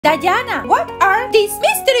Dayana, what are these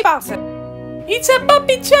mystery boxes? It's a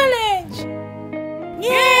puppy challenge!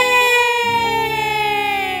 Yay!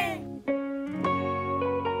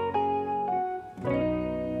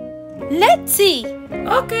 Let's see.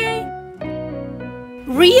 Okay.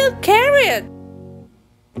 Real carrot.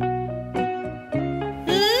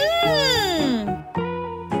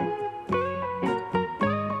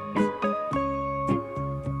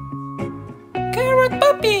 Carrot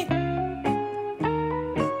puppy.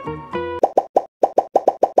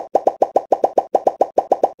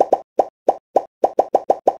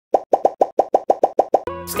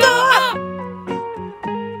 Stop!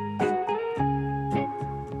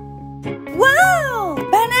 Wow!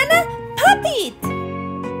 Banana puppet!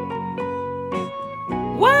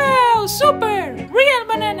 Wow, super! Real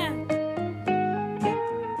banana!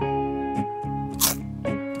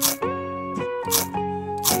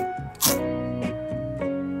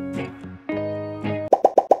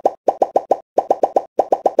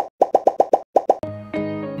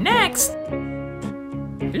 Next!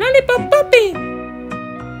 Lollipop puppy!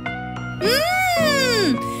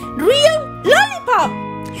 Real lollipop!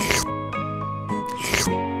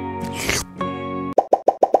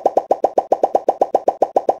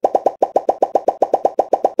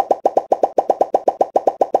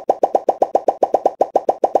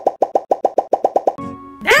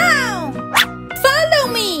 Down!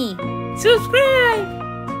 Follow me! Subscribe!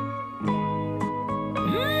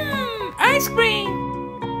 Ice cream!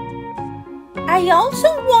 I also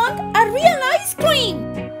want a real ice cream!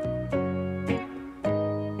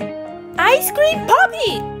 Ice cream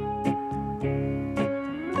puppy!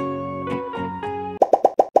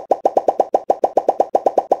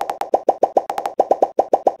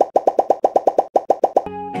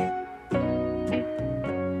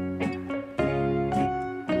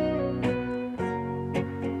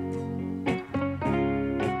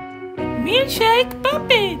 Milkshake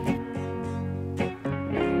puppet!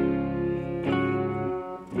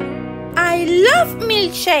 I love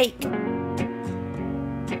milkshake!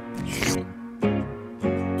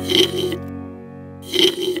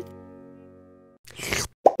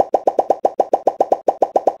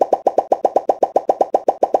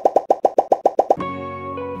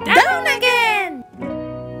 Down again!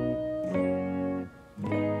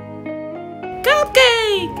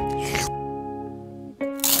 Cupcake!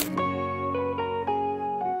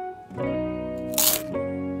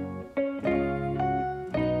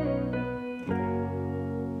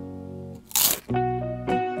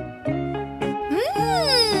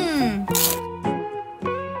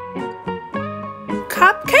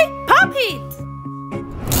 Cupcake puppet!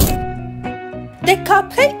 The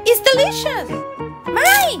cupcake is delicious!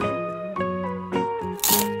 Mine!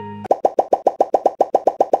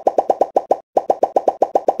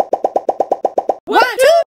 One,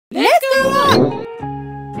 two, let's go on!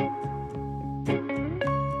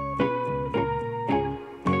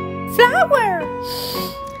 Flower!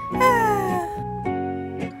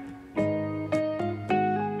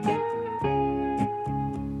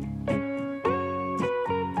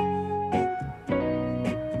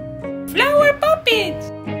 Flower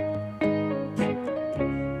puppet!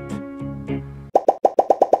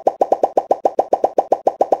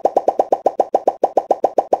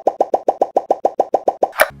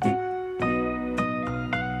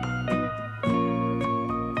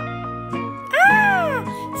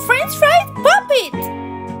 French fries puppet!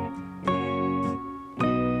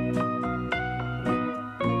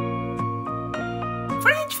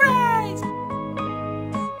 French fries!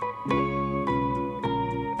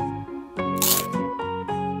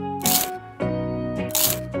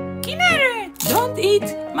 Kineret! Don't eat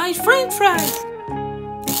my French fries!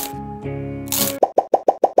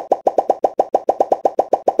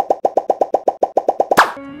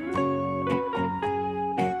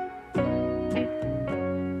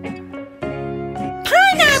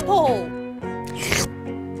 Pineapple!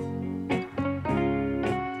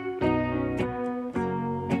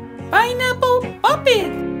 Pineapple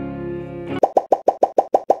puppet!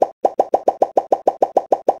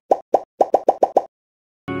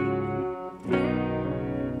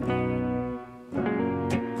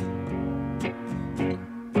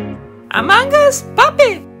 Among Us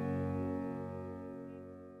puppet!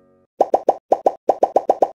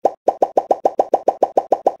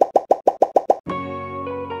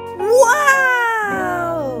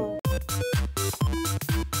 Wow!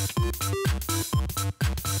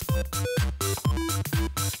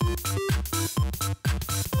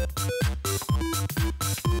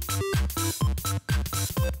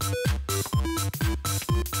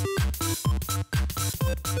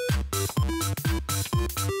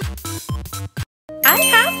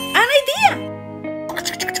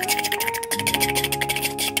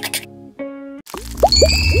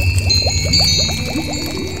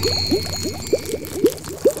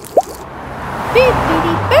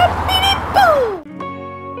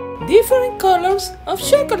 different colors of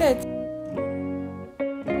chocolate.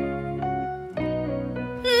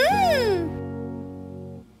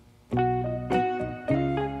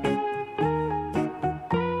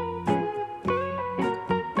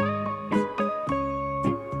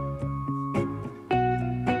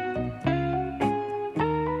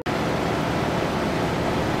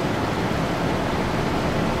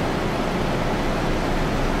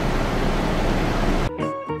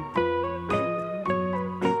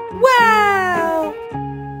 Wow!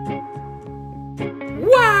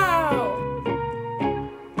 Wow!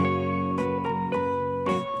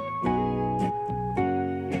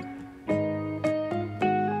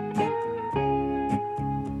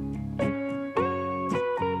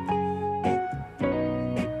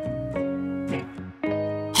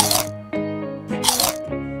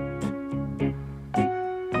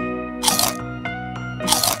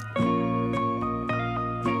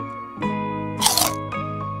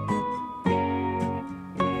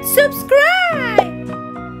 Subscribe!